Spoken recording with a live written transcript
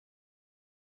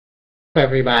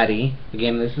Everybody,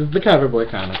 again, this is the CoverBoi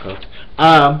Chronicles.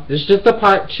 It's just a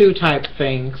part 2 type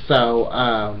thing. So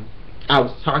I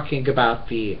was talking about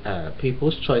the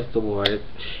People's Choice Awards,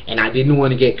 and I didn't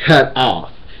want to get cut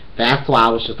off. That's why I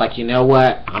was just like, you know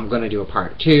what, I'm gonna do a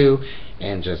part 2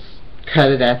 and just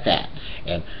cut it at that.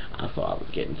 And I thought I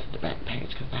was getting to the back page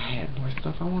because I had more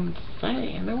stuff I wanted to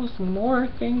say, and there was more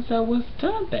things that was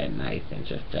done that night than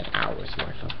just an hour's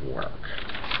worth of work.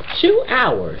 2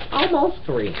 hours, almost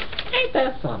 3. Ain't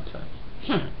that something?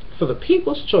 For the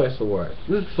People's Choice Awards.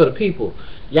 This is for the people.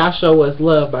 Y'all show us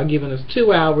love by giving us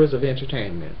 2 hours of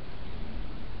entertainment.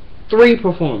 3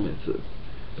 performances.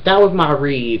 But that was my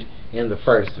read in the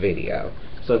first video.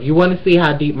 So if you want to see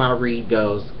how deep my read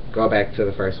goes, go back to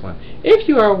the first one. If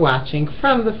you are watching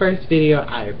from the first video,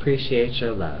 I appreciate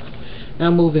your love. Now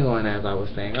moving on, as I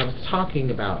was saying, I was talking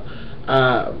about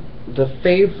the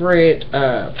favorite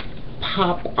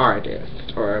pop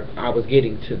artist, or I was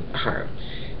getting to her.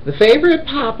 The favorite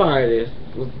pop artist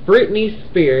was Britney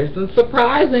Spears, and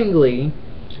surprisingly,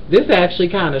 this actually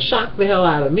kind of shocked the hell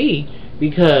out of me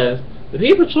because the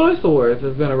People's Choice Awards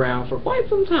has been around for quite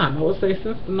some time. I would say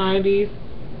since the 90s,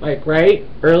 like right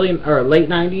early or late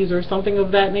 90s or something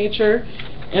of that nature.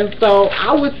 And so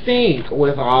I would think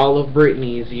with all of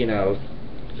Britney's,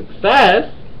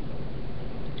 success,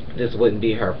 this wouldn't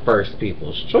be her first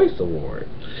People's Choice Award.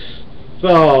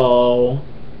 So,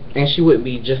 and she wouldn't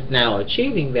be just now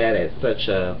achieving that at such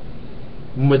a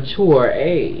mature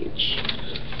age.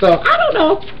 So I don't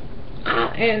know.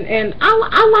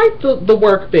 I like the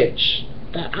Work Bitch.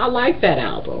 I like that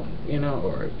album,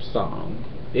 or song.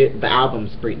 The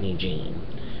album's Britney Jean.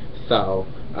 So,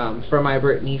 for my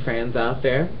Britney fans out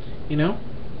there, yeah,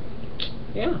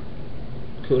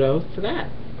 kudos to that.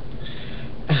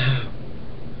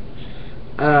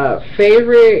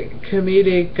 Favorite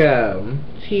comedic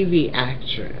TV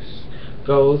actress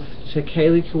goes to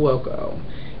Kaylee Cuoco,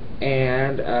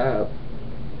 and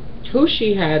who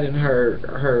she had in her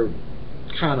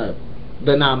kind of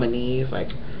the nominees.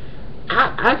 Like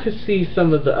I could see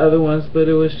some of the other ones, but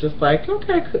it was just like,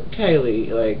 okay, Kaylee,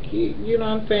 like you know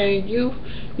what I'm saying? You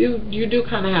do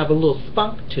kind of have a little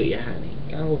spunk to you, honey.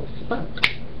 Got a little spunk.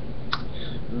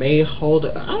 May hold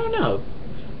it. I don't know.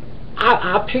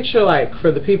 I picture, like,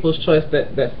 for the People's Choice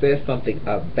that says something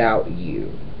about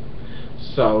you.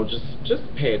 So just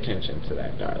pay attention to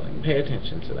that, darling. Pay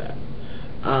attention to that.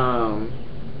 Oh!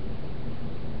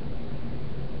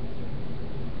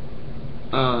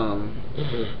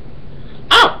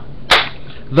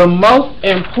 The most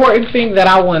important thing that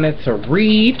I wanted to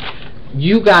read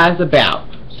you guys about.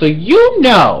 So you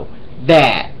know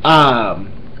that,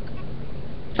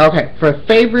 okay, for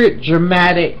favorite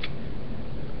dramatic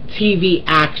TV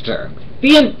actor,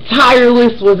 the entire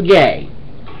list was gay.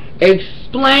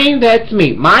 Explain that to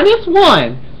me. Minus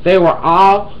one, they were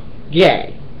all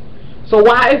gay. So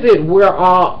why is it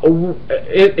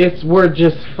we're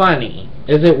just funny?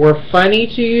 Is it we're funny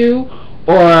to you,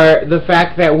 or the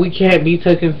fact that we can't be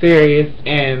taken serious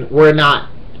and we're not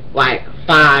like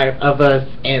 5 of us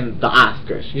in the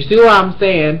Oscars? You see what I'm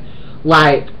saying?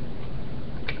 Like,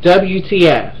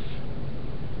 WTF?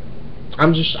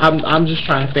 I'm just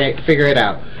trying to figure it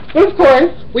out. But of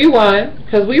course, we won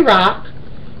because we rock.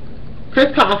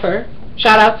 Chris Coffer,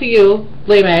 shout out to you,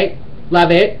 Playmate.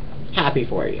 Love it. Happy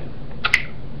for you.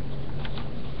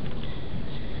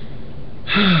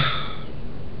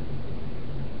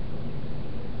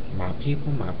 My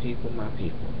people, my people, my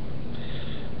people.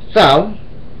 So,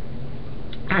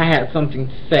 I had something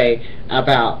to say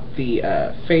about the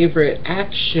favorite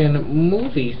action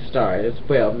movie star as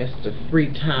well, Mr.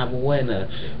 3-time winner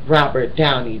Robert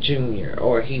Downey Jr.,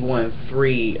 or he won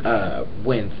 3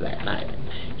 wins that night.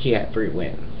 He had 3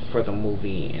 wins for the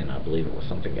movie, and I believe it was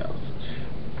something else.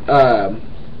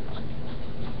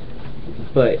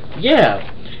 But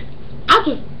yeah,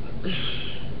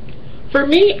 for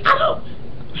me,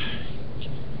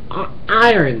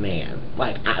 Iron Man.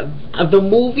 Like, the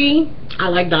movie, I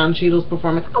like Don Cheadle's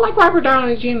performance. I like Robert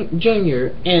Downey Jr.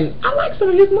 and I like some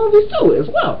of his movies too as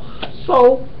well.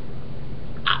 So,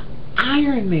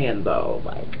 Iron Man though,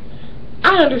 like,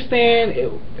 I understand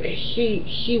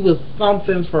he was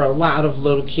something for a lot of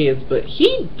little kids, but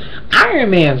Iron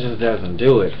Man just doesn't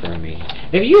do it for me.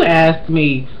 If you ask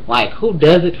me, like, who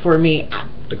does it for me,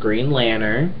 the Green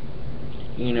Lantern.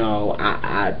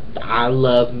 I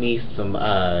love me some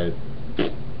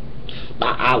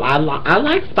I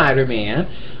like Spider-Man.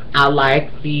 I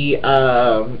liked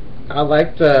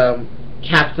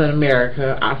Captain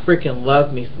America. I freaking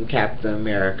love me some Captain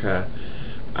America.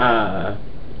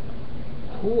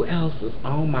 Who else is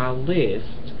on my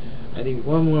list? I need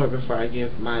one more before I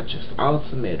give my just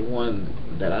ultimate one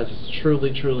that I just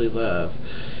truly, truly love.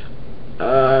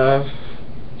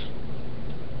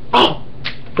 Oh,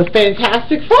 the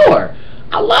Fantastic Four.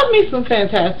 I love me some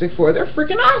Fantastic Four. They're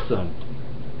freaking awesome.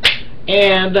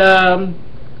 And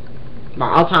my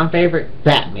all-time favorite,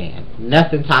 Batman.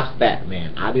 Nothing tops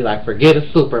Batman. I'd be like, forget a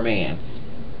Superman.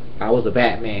 I was a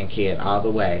Batman kid all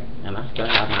the way, and I still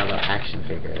have my little action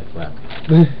figure as well.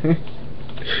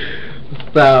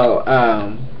 So,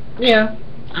 yeah,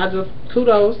 I just,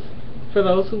 kudos for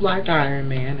those who like Iron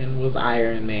Man and was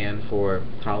Iron Man for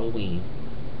Halloween.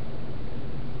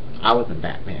 I wasn't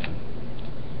Batman.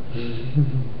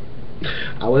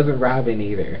 I wasn't Robin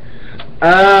either.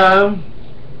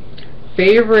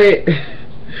 Favorite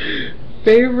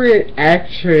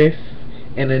actress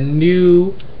in a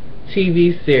new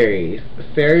TV series,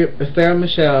 Sarah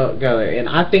Michelle Gellar, and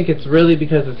I think it's really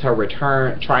because it's her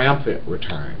triumphant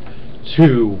return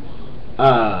to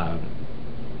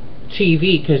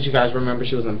TV, because you guys remember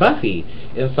she was in Buffy,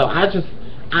 and so I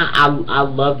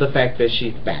love the fact that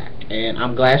she's back, and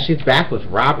I'm glad she's back with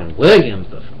Robin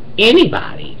Williams of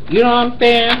anybody. You know what I'm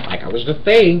saying? Like I was just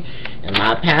saying, in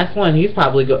my past one, he's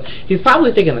probably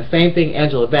thinking the same thing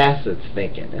Angela Bassett's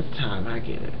thinking. It's time I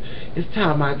get it. It's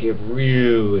time I get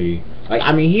really, like,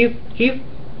 I mean,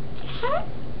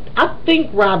 I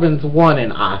think Robin's won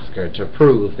an Oscar to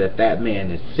prove that that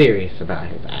man is serious about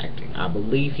his acting. I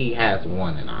believe he has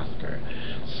won an Oscar.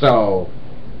 So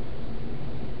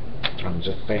I'm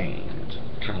just saying, to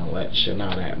kind of let you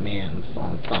know that man's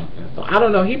on something. So I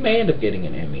don't know, he may end up getting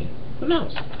an Emmy. Who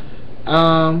knows?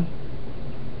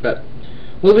 But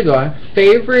moving on.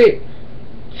 Favorite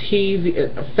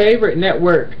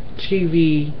network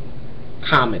TV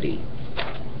comedy,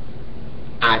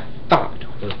 I thought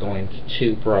was going to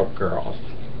Two Broke Girls.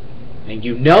 And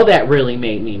you know that really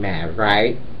made me mad,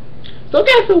 right? So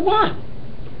guess who won?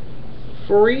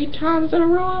 3 times in a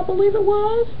row, I believe it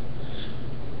was.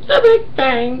 The Big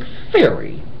Bang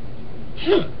Theory.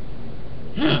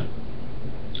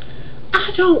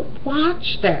 I don't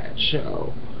watch that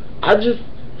show.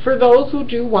 For those who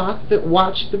do watch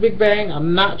the Big Bang,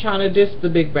 I'm not trying to diss the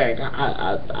Big Bang.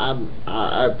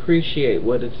 I appreciate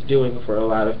what it's doing for a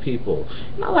lot of people.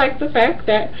 And I like the fact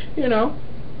that, you know,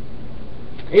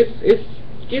 it's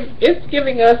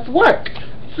giving us work.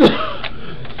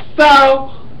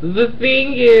 So the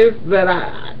thing is that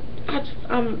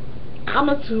I'm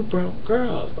a Two Broke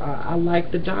Girls. I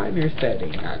like the diner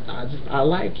setting. I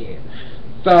like it.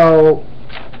 So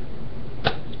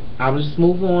I'll just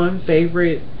move on.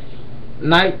 Favorite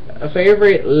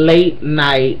late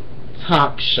night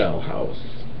talk show host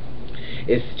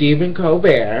is Stephen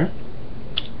Colbert,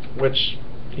 which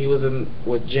he was in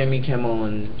with Jimmy Kimmel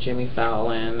and Jimmy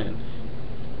Fallon, and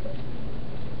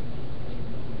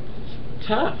it's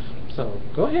tough. So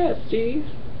go ahead, Steve,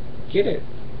 get it.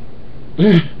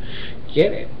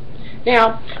 Get it.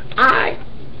 Now, I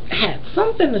had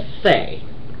something to say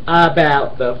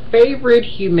about the favorite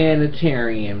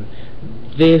humanitarian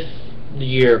this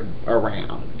year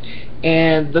around,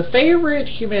 and the favorite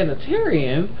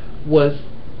humanitarian was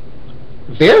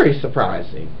very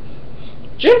surprising,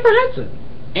 Jennifer Hudson.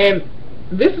 And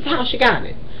this is how she got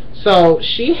it. So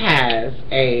she has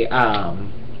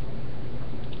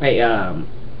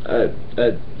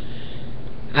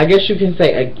I guess you can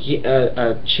say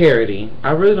a charity.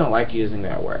 I really don't like using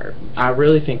that word. I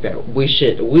really think that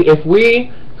if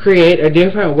we create a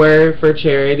different word for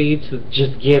charity to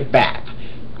just give back,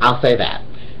 I'll say that.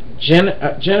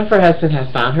 Jennifer Hudson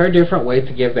has found her a different way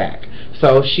to give back.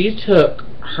 So she took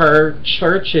her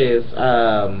church's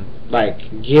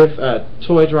give a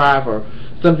toy drive or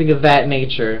something of that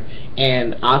nature,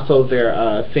 and also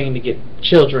their thing to get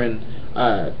children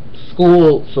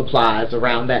school supplies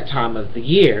around that time of the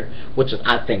year, which is,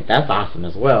 I think that's awesome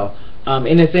as well.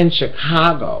 And it's in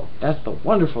Chicago. That's the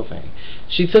wonderful thing.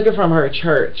 She took it from her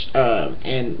church and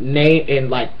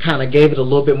kind of gave it a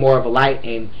little bit more of a light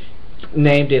and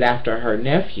named it after her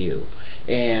nephew.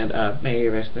 And may he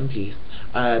rest in peace.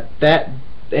 I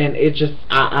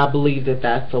believe that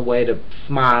that's a way to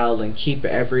smile and keep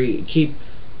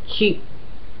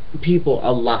people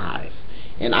alive.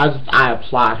 And I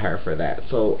applaud her for that.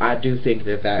 So I do think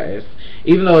that is,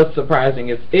 even though it's surprising,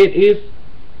 it is,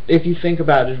 if you think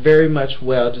about it, very much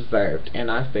well deserved. And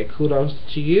I say kudos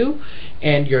to you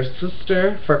and your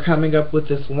sister for coming up with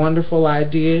this wonderful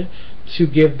idea to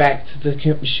give back to the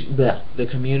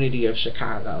community of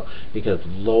Chicago, because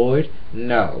Lord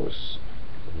knows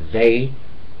they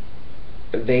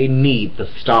need the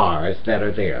stars that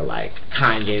are there, like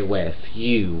Kanye West,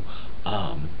 you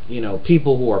know,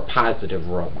 people who are positive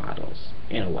role models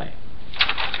in a way.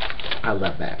 I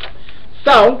love that.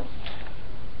 So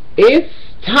it's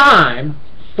time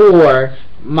for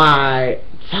my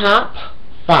top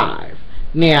 5.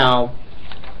 Now,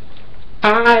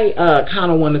 I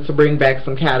kind of wanted to bring back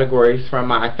some categories from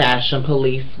my Fashion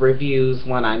Police reviews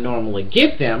when I normally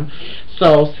give them.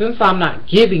 So since I'm not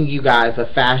giving you guys a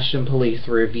Fashion Police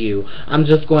review, I'm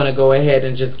just going to go ahead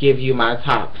and just give you my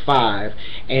top 5.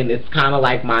 And it's kind of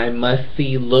like my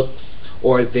must-see looks,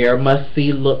 or their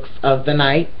must-see looks of the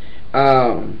night.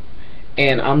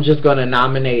 And I'm just going to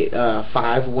nominate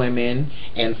 5 women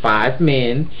and 5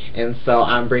 men, and so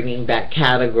I'm bringing back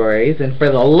categories. And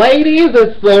for the ladies,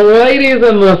 it's the ladies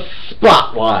in the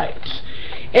spotlight.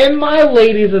 And my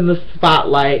ladies in the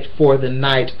spotlight for the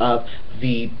night of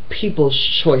the People's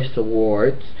Choice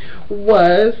Awards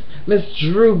was Miss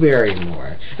Drew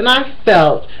Barrymore. And I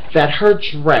felt that her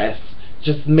dress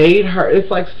just made her, it's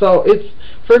like, so it's,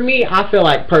 for me, I feel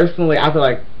like, personally, I feel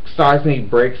like stars need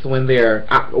breaks when they're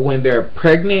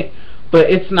pregnant, but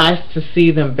it's nice to see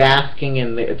them basking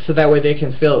in the, so that way they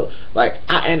can feel like,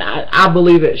 I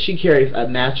believe that she carries a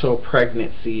natural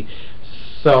pregnancy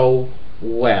so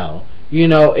well, you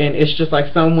know. And it's just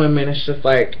like some women, it's just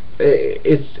like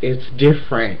it's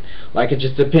different, like it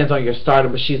just depends on your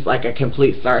stardom. But she's like a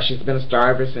complete star. She's been a star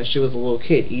ever since she was a little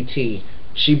kid. E.T.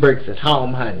 She breaks it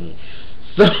home, honey.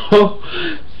 So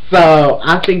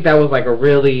I think that was like a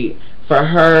really, for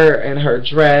her and her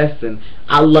dress. And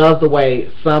I love the way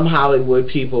some Hollywood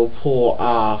people pull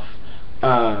off,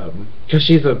 because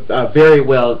she's a very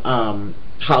well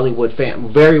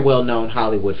very well known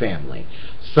Hollywood family.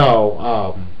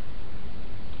 So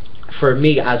for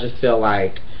me, I just feel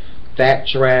like that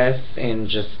dress, and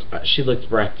just she looks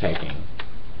breathtaking.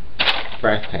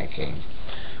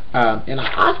 And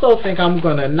I also think I'm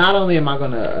gonna, not only am I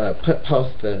gonna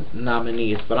post the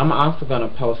nominees, but I'm also gonna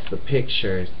post the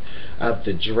pictures of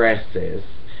the dresses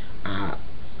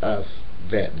of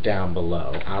that down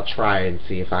below. I'll try and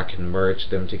see if I can merge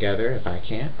them together. If I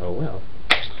can't, oh well.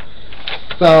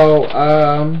 So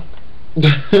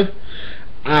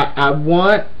I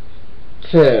want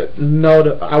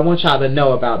y'all to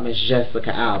know about Miss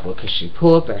Jessica Alba, because she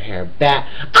pulled her hair back.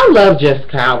 I love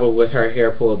Jessica Alba with her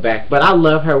hair pulled back, but I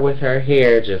love her with her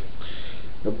hair just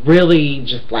really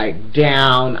just like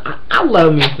down. I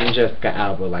love me some Jessica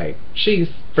Alba. Like, she's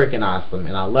freaking awesome,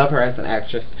 and I love her as an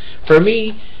actress. For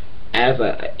me, as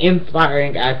an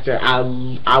inspiring actor, I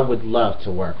would love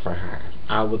to work for her.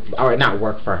 I would, or not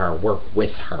work for her, work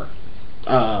with her.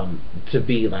 To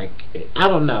be like, I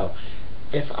don't know.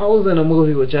 If I was in a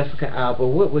movie with Jessica Alba,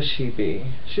 what would she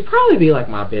be? She'd probably be like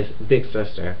my big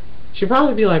sister. She'd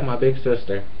probably be like my big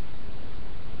sister.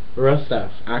 Real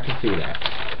stuff. I can see that.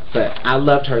 But I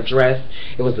loved her dress.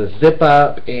 It was a zip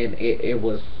up, and it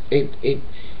was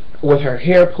with her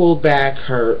hair pulled back.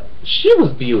 She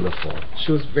was beautiful.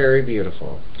 She was very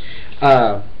beautiful.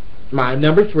 My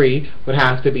number 3 would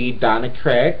have to be Donna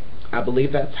Craig. I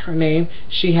believe that's her name.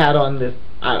 She had on this,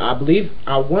 I believe,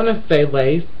 I want to say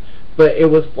lace, but it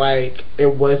was like,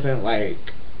 it wasn't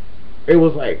like, it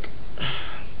was like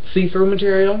see-through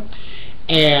material,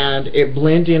 and it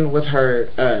blended in with her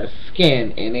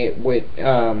skin, and it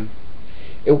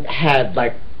had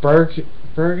like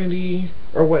burgundy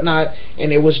or whatnot,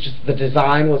 and it was just, the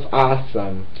design was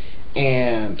awesome,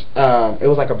 and it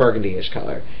was like a burgundy-ish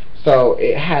color. So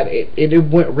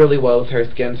it went really well with her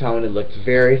skin tone. It looked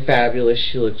very fabulous.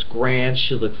 She looked grand.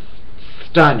 She looked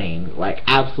stunning, like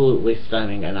absolutely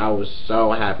stunning, and I was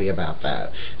so happy about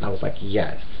that. And I was like,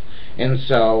 yes. And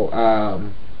so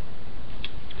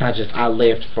I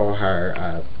lived for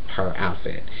her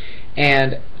outfit.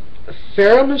 And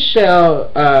Sarah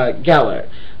Michelle Gellar.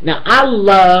 Now, I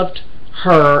loved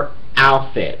her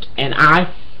outfit, and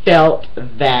I felt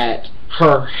that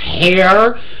her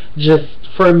hair just,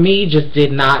 for me, just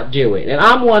did not do it. And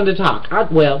I'm one to talk. I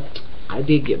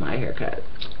did get my hair cut.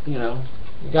 You know,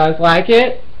 you guys like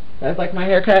it? You guys like my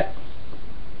haircut?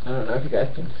 I don't know if you guys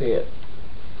can see it.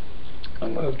 I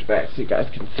moved back so you guys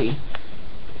can see.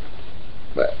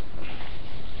 But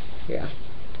yeah.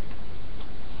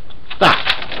 Stop.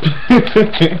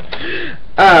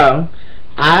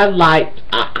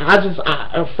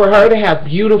 For her to have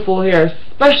beautiful hair,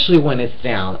 especially when it's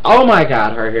down. Oh my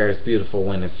God, her hair is beautiful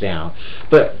when it's down.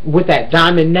 But with that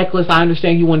diamond necklace, I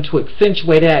understand you wanted to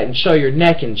accentuate that and show your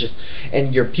neck and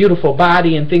your beautiful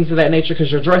body and things of that nature,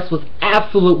 because your dress was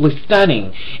absolutely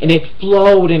stunning, and it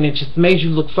flowed, and it just made you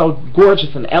look so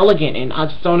gorgeous and elegant. And I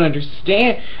just don't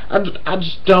understand. I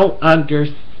just don't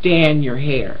understand your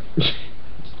hair.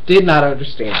 Did not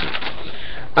understand it.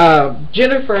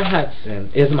 Jennifer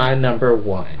Hudson is my number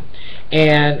 1.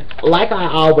 And like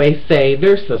I always say,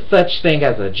 there's a such thing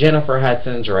as a Jennifer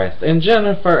Hudson dress. And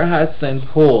Jennifer Hudson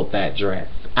pulled that dress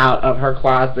out of her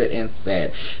closet and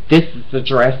said, this is the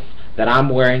dress that I'm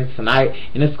wearing tonight,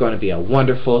 and it's going to be a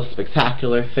wonderful,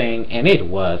 spectacular thing. And it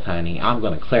was, honey. I'm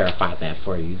going to clarify that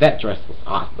for you. That dress was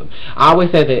awesome. I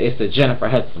always say that it's a Jennifer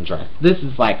Hudson dress. This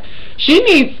is like, she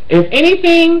needs, if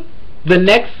anything, the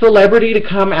next celebrity to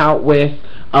come out with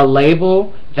a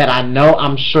label that I know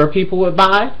I'm sure people would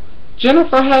buy,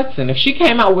 Jennifer Hudson. If she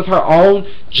came out with her own,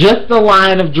 just a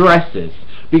line of dresses,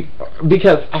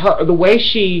 because the way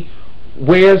she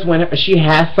wears when she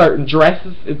has certain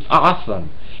dresses, it's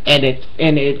awesome. And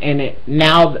it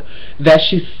now that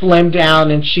she's slimmed down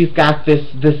and she's got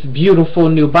this beautiful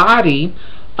new body,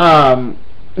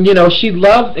 you know, she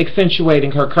loves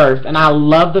accentuating her curves, and I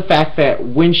love the fact that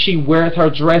when she wears her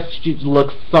dress, she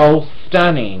looks so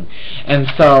stunning. And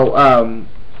so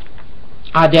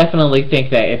I definitely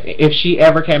think that if she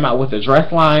ever came out with a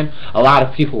dress line, a lot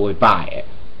of people would buy it.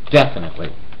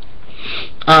 Definitely.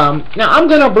 Now I'm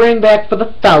going to bring back for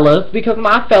the fellas, because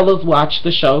my fellas watch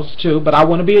the shows too, but I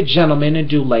want to be a gentleman and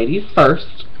do ladies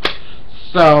first.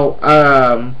 So,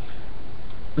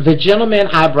 the gentleman,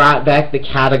 I brought back the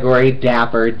category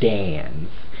Dapper Dans.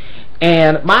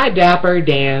 And my Dapper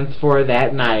Dans for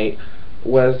that night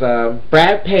was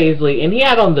Brad Paisley, and he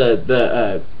had on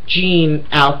the jean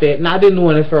outfit, and I didn't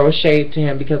want to throw shade to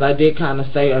him because I did kind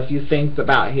of say a few things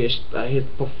about his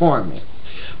performance.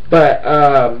 But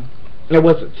it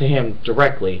wasn't to him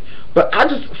directly, but I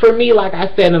just, for me, like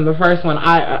I said in the first one,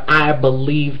 I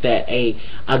believe that a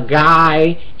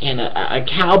guy and a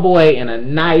cowboy in a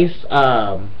nice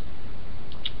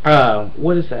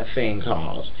what is that thing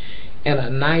called, and a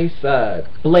nice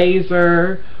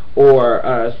blazer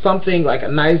or something like a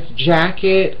nice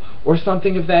jacket or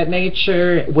something of that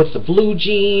nature, with the blue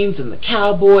jeans and the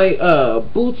cowboy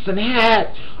boots and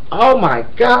hat. Oh my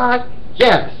God,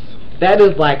 yes. That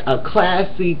is like a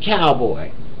classy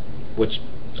cowboy, which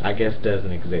I guess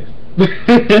doesn't exist. But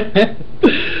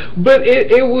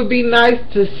it would be nice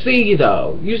to see,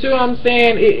 though. You see what I'm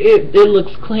saying? It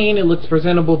looks clean, it looks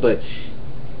presentable, but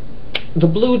the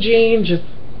blue jean just,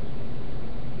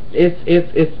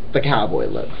 it's the cowboy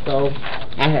look. So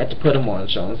I had to put him on,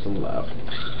 showing some love.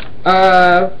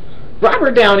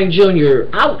 Robert Downey Jr.,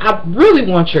 I really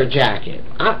want your jacket.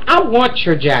 I want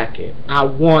your jacket. I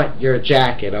want your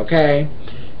jacket, okay?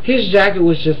 His jacket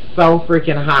was just so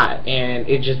freaking hot, and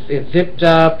it zipped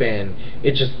up, and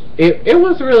it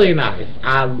was really nice.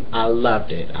 I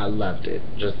loved it. I loved it.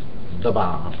 Just the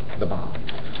bomb. The bomb.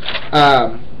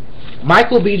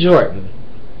 Michael B. Jordan.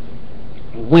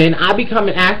 When I become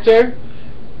an actor,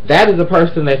 that is a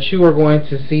person that you are going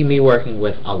to see me working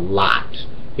with a lot.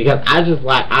 Because I just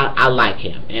like, I like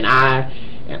him, and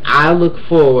I look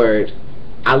forward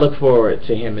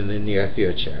to him in the near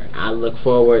future. I look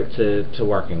forward to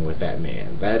working with that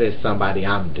man. That is somebody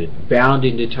I'm bound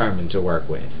and determined to work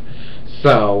with.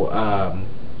 So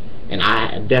and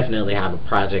I definitely have a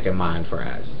project in mind for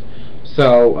us.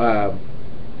 So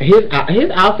his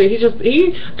outfit,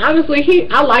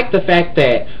 I like the fact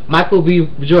that Michael B.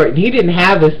 Jordan, he didn't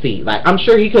have a seat. Like, I'm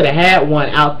sure he could have had one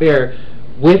out there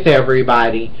with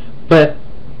everybody, but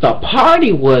the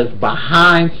party was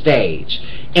behind stage.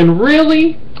 And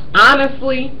really,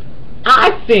 honestly,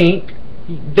 I think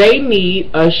they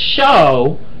need a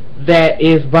show that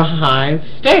is behind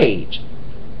stage.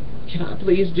 Can I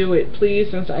please do it,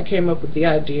 please, since I came up with the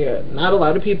idea? Not a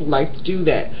lot of people like to do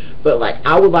that, but like,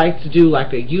 I would like to do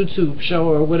like a YouTube show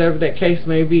or whatever that case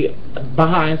may be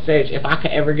behind stage. If I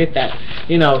could ever get that,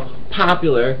 you know,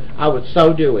 popular, I would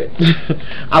so do it.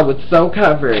 I would so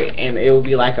cover it, and it would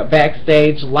be like a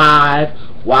backstage live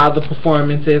while the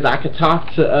performance is. I could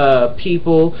talk to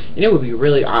people, and it would be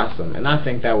really awesome, and I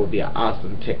think that would be an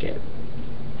awesome ticket.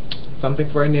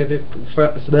 Something for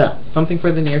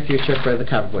the near future for the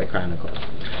CoverBoi Chronicles.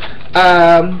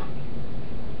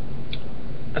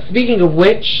 Speaking of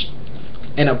which,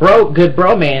 in a good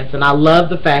bromance, and I love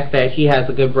the fact that he has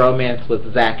a good bromance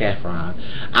with Zac Efron.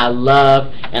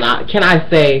 Can I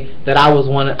say that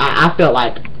I felt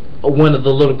like one of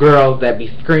the little girls that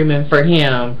be screaming for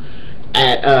him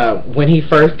at when he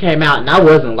first came out, and I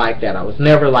wasn't like that. I was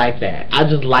never like that. I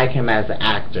just like him as an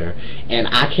actor, and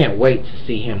I can't wait to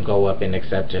see him go up and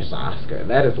accept his Oscar.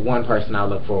 That is one person I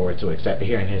look forward to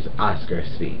hearing his Oscar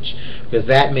speech, because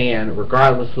that man,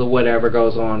 regardless of whatever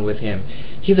goes on with him,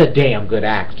 he's a damn good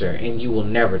actor, and you will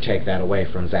never take that away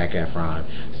from Zac Efron.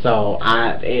 So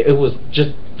it was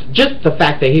just the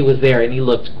fact that he was there, and he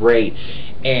looked great,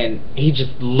 and he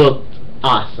just looked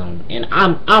awesome, and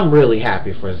I'm really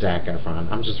happy for Zac Efron.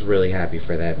 I'm just really happy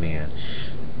for that man.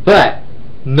 But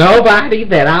nobody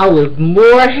that I was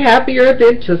more happier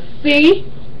than to see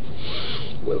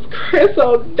was Chris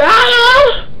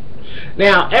O'Donnell.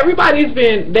 Now, they've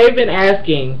been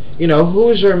asking, you know,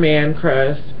 who's your man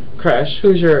crush?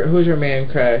 Who's your man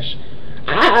crush?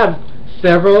 I have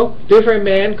several different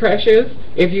man crushes.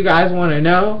 If you guys want to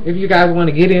know, if you guys want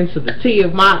to get into the tea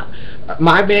of my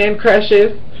man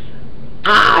crushes,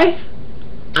 I'm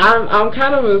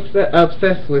kind of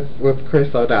obsessed with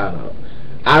Chris O'Donnell.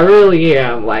 I really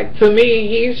am. Like, to me,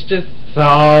 he's just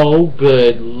so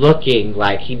good looking.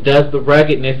 Like, he does the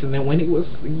ruggedness, and then when he was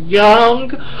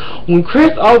young, when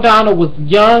Chris O'Donnell was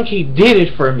young, he did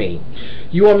it for me.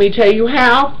 You want me to tell you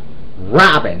how?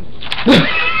 Robin.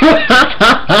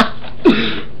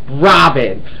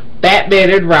 Robin. Batman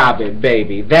and Robin,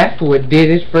 baby. That's what did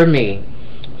it for me.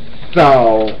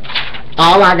 So,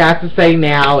 all I got to say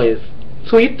now is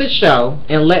tweet the show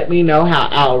and let me know how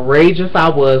outrageous I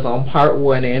was on part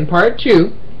 1 and part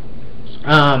 2.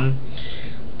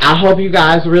 I hope you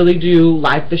guys really do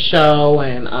like the show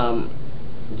and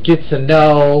get to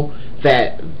know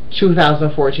that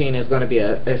 2014 is going to be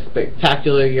a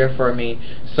spectacular year for me.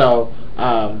 So,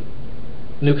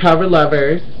 new cover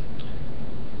lovers,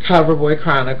 CoverBoi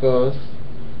Chronicles,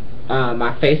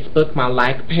 my Facebook, my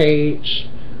like page,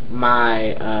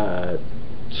 my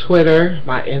Twitter,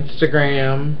 my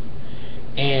Instagram,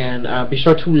 and be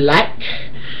sure to like,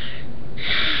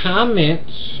 comment,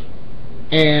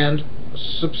 and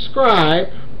subscribe.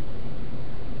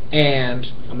 And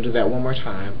I'm gonna do that one more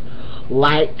time.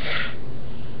 Like,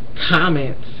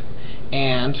 comment,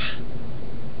 and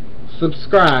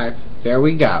subscribe. There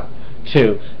we go,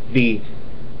 to the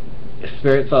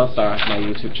Spirit Soul Star, my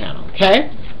YouTube channel.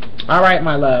 Okay? Alright,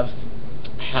 my loves.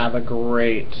 Have a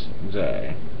great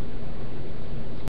day.